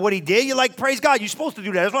rip what he did. You're like, praise God. You're supposed to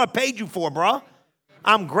do that. That's what I paid you for, bro.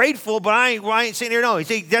 I'm grateful, but I ain't sitting there. No, he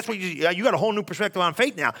said, that's what you got a whole new perspective on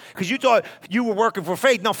faith now because you thought you were working for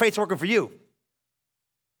faith. No, faith's working for you.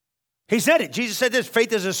 He said it. Jesus said this,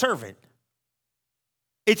 faith is a servant.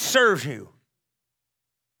 It serves you.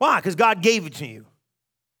 Why? Because God gave it to you.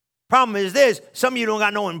 Problem is this, some of you don't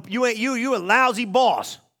got no, you a lousy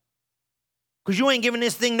boss. Because you ain't giving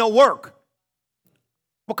this thing no work.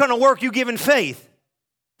 What kind of work you giving faith?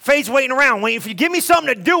 Faith's waiting around, waiting for you. Give me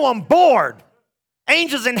something to do, I'm bored.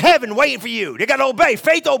 Angels in heaven waiting for you. They got to obey.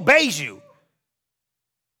 Faith obeys you.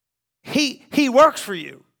 He works for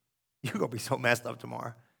you. You're going to be so messed up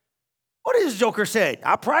tomorrow. What did this joker say?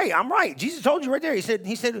 I pray. I'm right. Jesus told you right there. He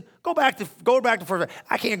said, go back to first.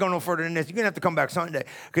 I can't go no further than this. You're going to have to come back Sunday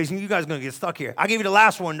because you guys are going to get stuck here. I'll give you the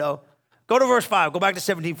last one, though. Go to verse 5. Go back to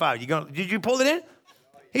 17:5. Did you pull it in?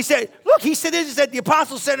 He said, look, he said the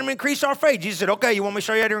apostles said to him, increase our faith. Jesus said, okay, you want me to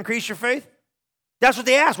show you how to increase your faith? That's what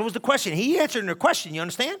they asked. What was the question? He answered their question. You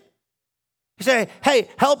understand? He said, hey,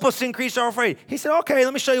 help us increase our faith. He said, okay,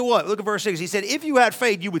 let me show you what. Look at verse 6. He said, if you had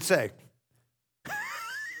faith, you would say.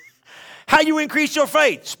 How you increase your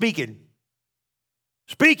faith? Speaking.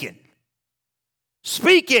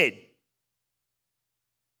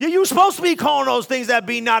 You're supposed to be calling those things that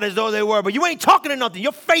be not as though they were, but you ain't talking to nothing.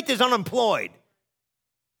 Your faith is unemployed.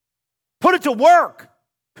 Put it to work.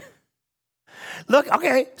 Look,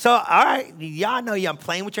 okay, so, all right, y'all know I'm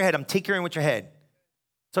playing with your head. I'm tinkering with your head.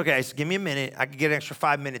 It's okay, so give me a minute. I can get an extra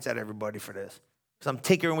 5 minutes out of everybody for this because I'm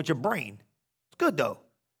tinkering with your brain. It's good, though.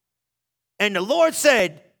 And the Lord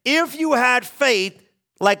said, if you had faith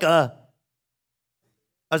like as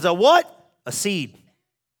a what? A seed.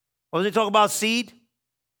 What was he talking about, seed?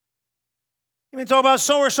 You've been talking about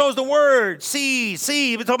sower sows the word. Seed.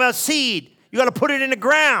 You've been talking about seed. You got to put it in the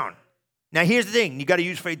ground. Now, here's the thing. You got to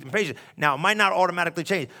use faith and patience. Now, it might not automatically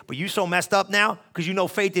change, but you so messed up now because you know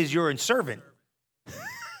faith is your servant.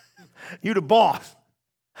 You the boss.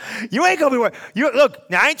 You ain't going to be working. Look,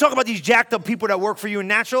 now, I ain't talking about these jacked up people that work for you in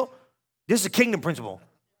natural. This is a kingdom principle.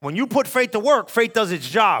 When you put faith to work, faith does its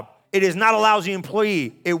job. It is not a lousy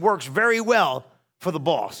employee. It works very well for the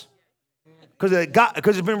boss because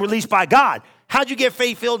it's been released by God. How'd you get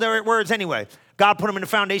faith-filled words anyway? God put them in the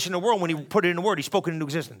foundation of the world. When he put it in the word, he spoke it into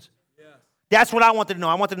existence. That's what I wanted to know.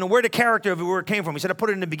 I wanted to know where the character of it, where it came from. He said, I put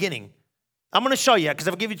it in the beginning. I'm going to show you because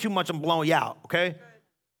if I give you too much, I'm blowing you out, okay?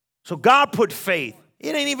 So God put faith.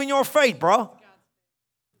 It ain't even your faith, bro.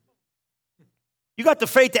 You got the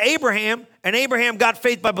faith to Abraham, and Abraham got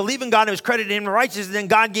faith by believing God and was credited him righteous, and then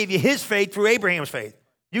God gave you his faith through Abraham's faith.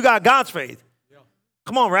 You got God's faith. Yeah.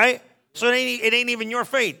 Come on, right? So it ain't even your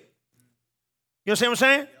faith. You understand what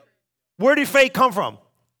I'm saying? Where did faith come from?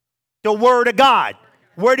 The word of God.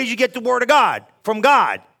 Where did you get the word of God? From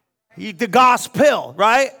God. The gospel,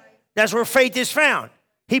 right? That's where faith is found.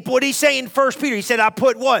 What he's saying in 1 Peter, he said, I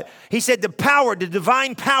put what? He said the power, the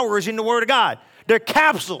divine power is in the word of God. They're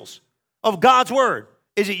capsules of God's word.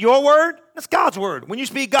 Is it your word? That's God's word. When you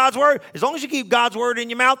speak God's word, as long as you keep God's word in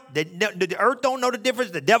your mouth, the earth don't know the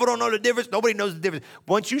difference. The devil don't know the difference. Nobody knows the difference.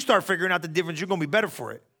 Once you start figuring out the difference, you're going to be better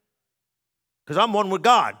for it. Because I'm one with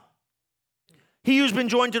God. He who's been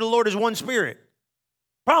joined to the Lord is one spirit.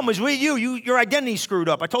 Problem is with you, your identity's screwed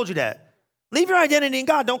up. I told you that. Leave your identity in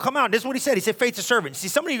God. Don't come out. This is what he said. He said, faith's a servant. See,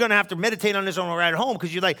 some of you are going to have to meditate on this on the way at home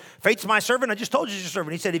because you're like, faith's my servant. I just told you it's your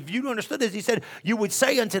servant. He said, if you understood this, he said, you would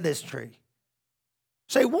say unto this tree.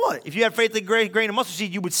 Say what? If you had faith like a grain of mustard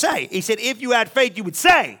seed, you would say. He said, if you had faith, you would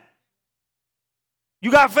say.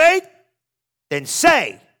 You got faith? Then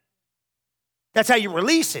say. That's how you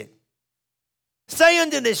release it. Say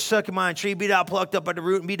unto this sycamore tree, be thou plucked up at the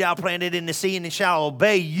root and be thou planted in the sea, and it shall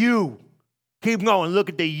obey you. Keep going. Look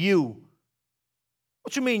at the you.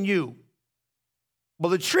 What you mean you? Well,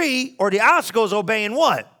 the tree or the obstacle is obeying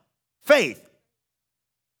what? Faith.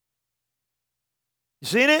 You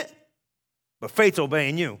seen it? But faith's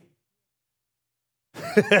obeying you.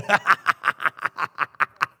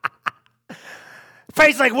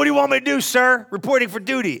 Faith's like, what do you want me to do, sir? Reporting for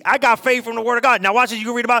duty. I got faith from the word of God. Now watch this. You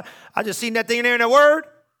can read about, I just seen that thing in there in that word.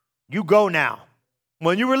 You go now.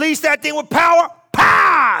 When you release that thing with power,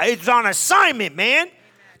 pow! It's on assignment, man.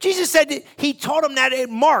 Jesus said that he taught him that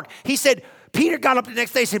in Mark. He said, Peter got up the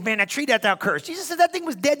next day and said, man, that tree that thou cursed. Jesus said that thing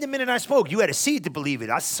was dead the minute I spoke. You had to see it to believe it.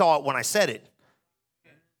 I saw it when I said it.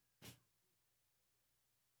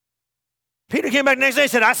 Peter came back the next day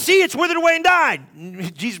and said, I see it's withered away and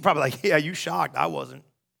died. Jesus probably like, yeah, you shocked. I wasn't.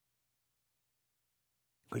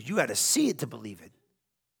 Because you had to see it to believe it.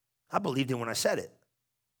 I believed it when I said it.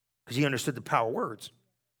 Because he understood the power of words.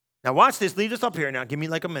 Now watch this. Leave this up here now. Give me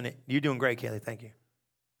like a minute. You're doing great, Kaylee. Thank you.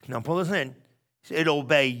 Now pull this in. It'll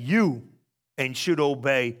obey you and should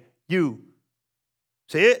obey you.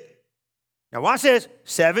 See it? Now watch this.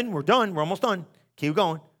 7. We're done. We're almost done. Keep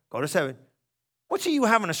going. Go to 7. What's you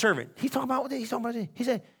having a servant? He's talking about what? He's talking about. He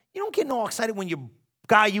said, you don't get all excited when your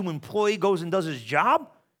guy you employ goes and does his job.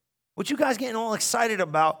 What you guys getting all excited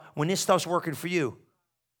about when this stuff's working for you?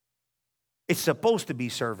 It's supposed to be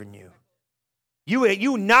serving you.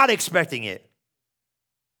 You not expecting it.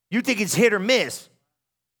 You think it's hit or miss.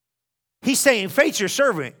 He's saying, faith's your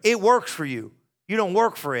servant. It works for you. You don't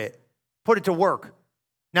work for it. Put it to work.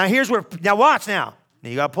 Now, now watch now. Now,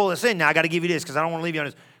 you got to pull this in. Now, I got to give you this because I don't want to leave you on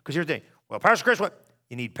this. Because here's the thing. Well, Pastor Chris, what?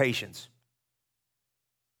 You need patience.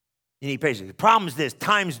 You need patience. The problem is this.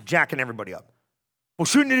 Time's jacking everybody up. Well,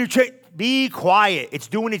 shouldn't it be quiet? It's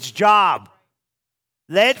doing its job.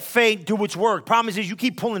 Let faith do its work. Problem is you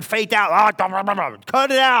keep pulling faith out.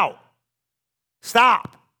 Cut it out.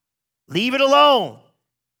 Stop. Leave it alone.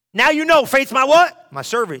 Now you know faith's my what? My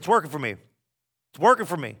servant. It's working for me. It's working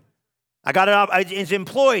for me. I got it up. It's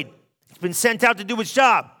employed. It's been sent out to do its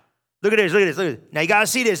job. Look at this. Look at this. Look at this. Now you got to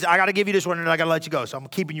see this. I got to give you this one and I got to let you go. So I'm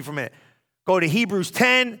keeping you for a minute. Go to Hebrews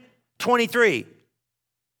 10:23.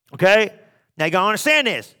 Okay? Now you got to understand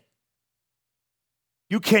this.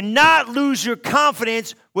 You cannot lose your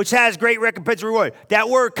confidence, which has great recompense and reward. That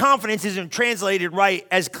word confidence isn't translated right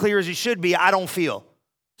as clear as it should be, I don't feel.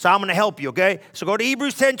 So I'm going to help you, okay? So go to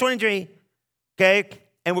Hebrews 10:23, okay?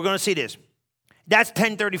 And we're going to see this. That's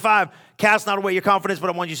 10:35. Cast not away your confidence, but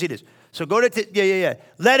I want you to see this. So go to,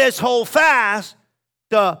 Let us hold fast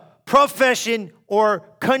the profession or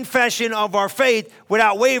confession of our faith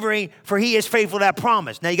without wavering, for he is faithful that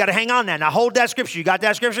promise. Now you got to hang on that. Now hold that scripture. You got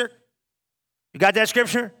that scripture? You got that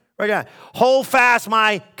scripture? Right now. Hold fast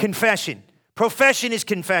my confession. Profession is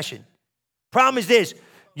confession. Problem is this.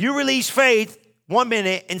 You release faith 1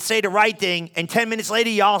 minute and say the right thing, and 10 minutes later,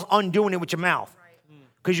 y'all undoing it with your mouth.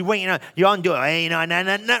 Because you're waiting on, you undo it. Hey,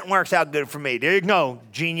 nothing works out good for me. There you go,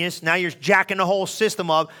 genius. Now you're jacking the whole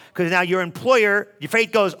system up because now your employer, your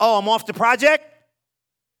faith goes, oh, I'm off the project?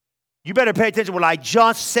 You better pay attention to what I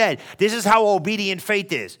just said. This is how obedient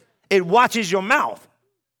faith is. It watches your mouth.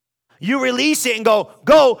 You release it and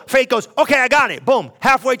go. Faith goes, okay, I got it. Boom.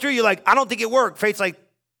 Halfway through, you're like, I don't think it worked. Faith's like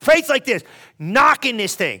this, knocking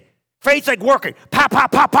this thing. Faith's like working. Pop,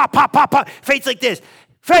 pop, pop, pop, pop, pop, pop. Faith's like this.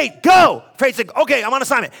 Faith, go. Faith's like, okay, I'm on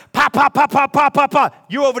assignment. Pop, pop, pop, pop, pop, pop, pop.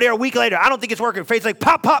 You're over there a week later. I don't think it's working. Faith's like,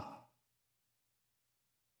 pop, pop.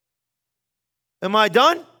 Am I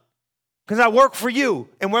done? Because I work for you,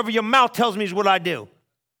 and wherever your mouth tells me is what I do.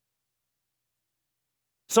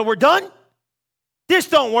 So we're done? This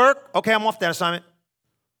don't work. Okay, I'm off that assignment.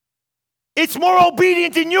 It's more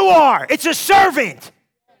obedient than you are. It's a servant.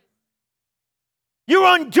 You're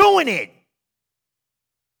undoing it.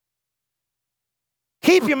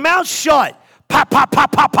 Keep your mouth shut. Pop, pop,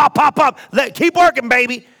 pop, pop, pop, pop, pop. Keep working,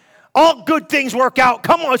 baby. All good things work out.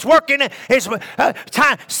 Come on, it's working. It's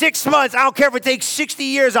time. 6 months. I don't care if it takes 60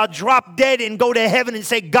 years. I'll drop dead and go to heaven and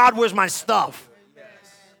say, God, where's my stuff?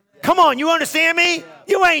 Come on, you understand me?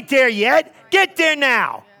 You ain't there yet. Get there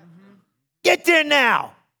now. Get there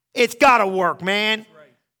now. It's got to work, man.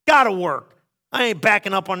 Got to work. I ain't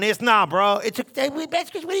backing up on this. Nah, bro. What are you going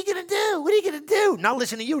to do? What are you going to do? Not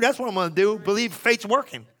listen to you. That's what I'm going to do. Believe faith's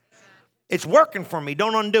working. It's working for me.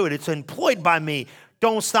 Don't undo it. It's employed by me.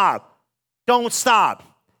 Don't stop. Don't stop.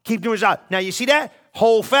 Keep doing it. Now, you see that?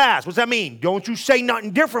 Hold fast. What's that mean? Don't you say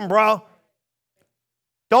nothing different, bro.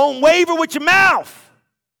 Don't waver with your mouth.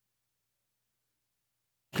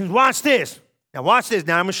 Watch this. Now, watch this.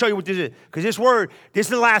 Now, I'm going to show you what this is. Because this word, this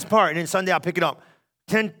is the last part. And then Sunday, I'll pick it up.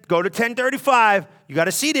 Go to 10:35. You got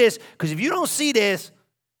to see this. Because if you don't see this,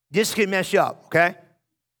 this can mess you up, okay?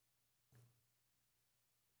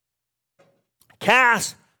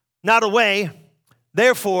 Cast not away,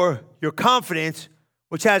 therefore, your confidence,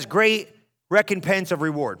 which has great recompense of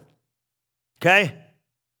reward. Okay?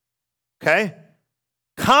 Okay?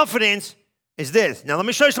 Confidence is this. Now, let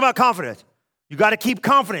me show you something about confidence. You got to keep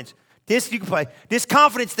confidence. This, you can play. This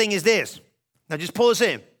confidence thing is this. Now, just pull this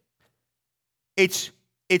in.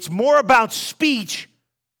 It's more about speech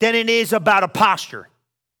than it is about a posture.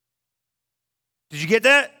 Did you get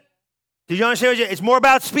that? Did you understand? It's more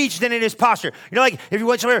about speech than it is posture. You know, like if you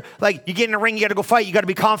went somewhere, like you get in a ring, you got to go fight, you got to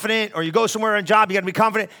be confident, or you go somewhere on a job, you got to be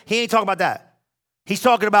confident. He ain't talking about that. He's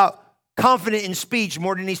talking about confident in speech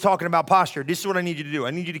more than he's talking about posture. This is what I need you to do.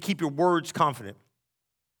 I need you to keep your words confident.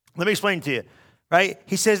 Let me explain it to you, right?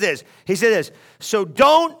 He says this. He said this. So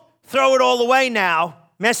don't throw it all away now.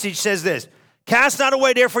 Message says this. Cast not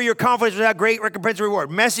away, therefore, your confidence without great recompense and reward.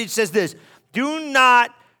 Message says this.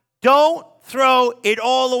 Don't throw it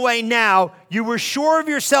all away now. You were sure of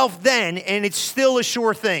yourself then, and it's still a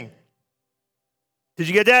sure thing. Did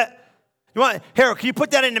you get that? Harold, can you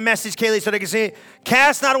put that in the message, Kaylee, so they can see it?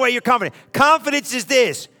 Cast not away your confidence. Confidence is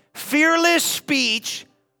this. Fearless speech,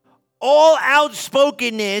 all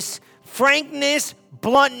outspokenness, frankness,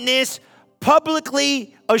 bluntness,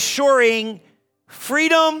 publicly assuring,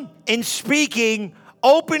 freedom in speaking,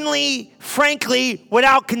 openly, frankly,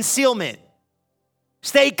 without concealment.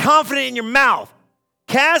 Stay confident in your mouth.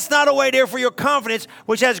 Cast not away, therefore, your confidence,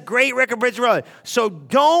 which has great recompense. So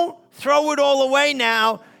don't throw it all away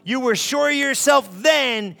now. You were sure of yourself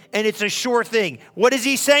then, and it's a sure thing. What is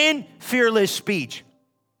he saying? Fearless speech.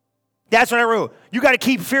 That's what I wrote. You got to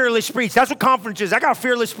keep fearless speech. That's what confidence is. I got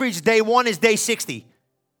fearless speech. Day 1 is day 60.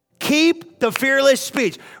 Keep the fearless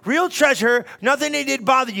speech. Real treasure, nothing they did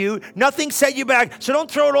bother you, nothing set you back. So don't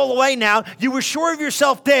throw it all away now. You were sure of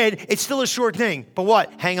yourself then. It's still a sure thing. But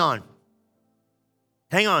what? Hang on.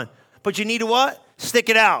 Hang on. But you need to what? Stick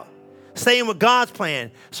it out. Stay in with God's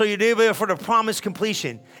plan so you're able for the promised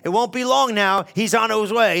completion. It won't be long now. He's on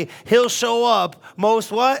his way. He'll show up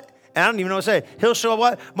most what? I don't even know what to say. He'll show up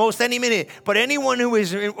what? Most any minute. But anyone who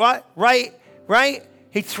is what? Right?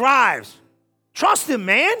 He thrives. Trust him,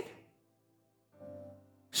 man.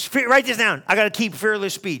 Write this down. I got to keep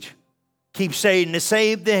fearless speech. Keep saying the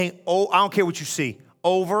same thing. Oh, I don't care what you see.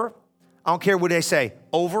 Over. I don't care what they say.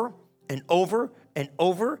 Over and over and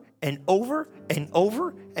over and over and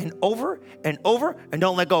over and over and over, and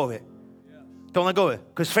don't let go of it. Don't let go of it,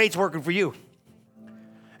 because faith's working for you.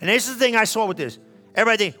 And this is the thing I saw with this.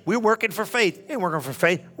 Everybody think, we're working for faith. You ain't working for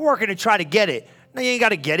faith. We're working to try to get it. No, you ain't got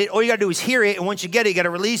to get it. All you got to do is hear it, and once you get it, you got to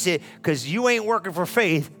release it, because you ain't working for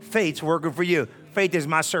faith. Faith's working for you. Faith is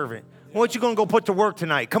my servant. What you going to go put to work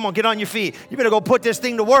tonight? Come on, get on your feet. You better go put this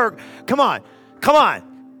thing to work. Come on.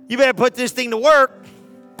 You better put this thing to work.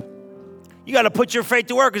 You got to put your faith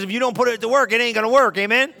to work, because if you don't put it to work, it ain't going to work.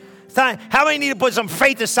 Amen? It's time. How many need to put some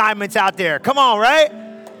faith assignments out there? Come on, right?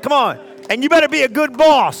 Come on. And you better be a good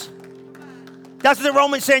boss. That's what the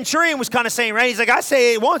Roman centurion was kind of saying, right? He's like, I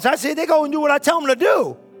say it once. I say they go and do what I tell them to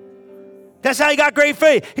do. That's how he got great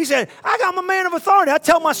faith. He said, I'm a man of authority. I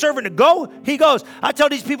tell my servant to go. He goes. I tell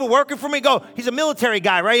these people working for me, go. He's a military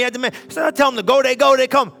guy, right? He had the man. So I tell them to go, they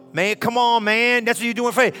come. Man, come on, man. That's what you do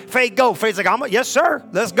in faith. Faith, go. Faith's like, yes, sir.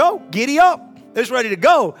 Let's go. Giddy up. It's ready to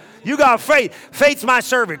go. You got faith. Faith's my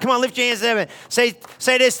servant. Come on, lift your hands to heaven. Say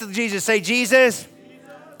this to Jesus. Say, Jesus,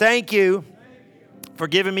 thank you for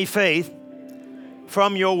giving me faith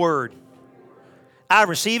from your word. I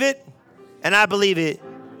receive it and I believe it.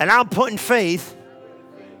 And I'm putting faith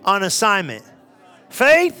on assignment.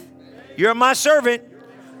 Faith, you're my servant.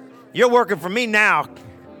 You're working for me now.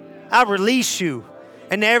 I release you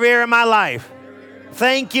in every area of my life.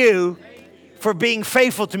 Thank you for being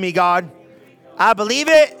faithful to me, God. I believe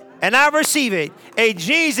it and I receive it. In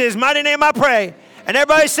Jesus' mighty name I pray. And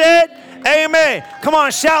everybody said, amen. Come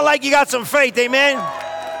on, shout like you got some faith, amen.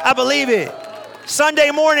 I believe it. Sunday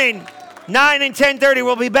morning, 9 and 10:30,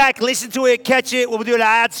 we'll be back. Listen to it, catch it. We'll do it. I'll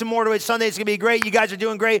add some more to it. Sunday, it's going to be great. You guys are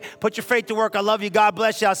doing great. Put your faith to work. I love you. God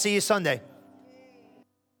bless you. I'll see you Sunday.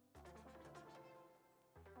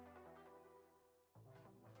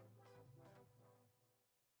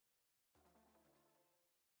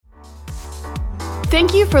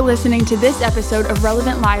 Thank you for listening to this episode of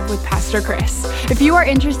Relevant Live with Pastor Chris. If you are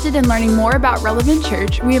interested in learning more about Relevant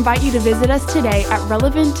Church, we invite you to visit us today at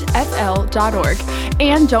relevantfl.org.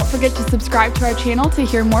 And don't forget to subscribe to our channel to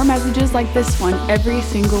hear more messages like this one every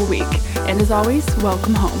single week. And as always,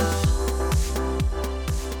 welcome home.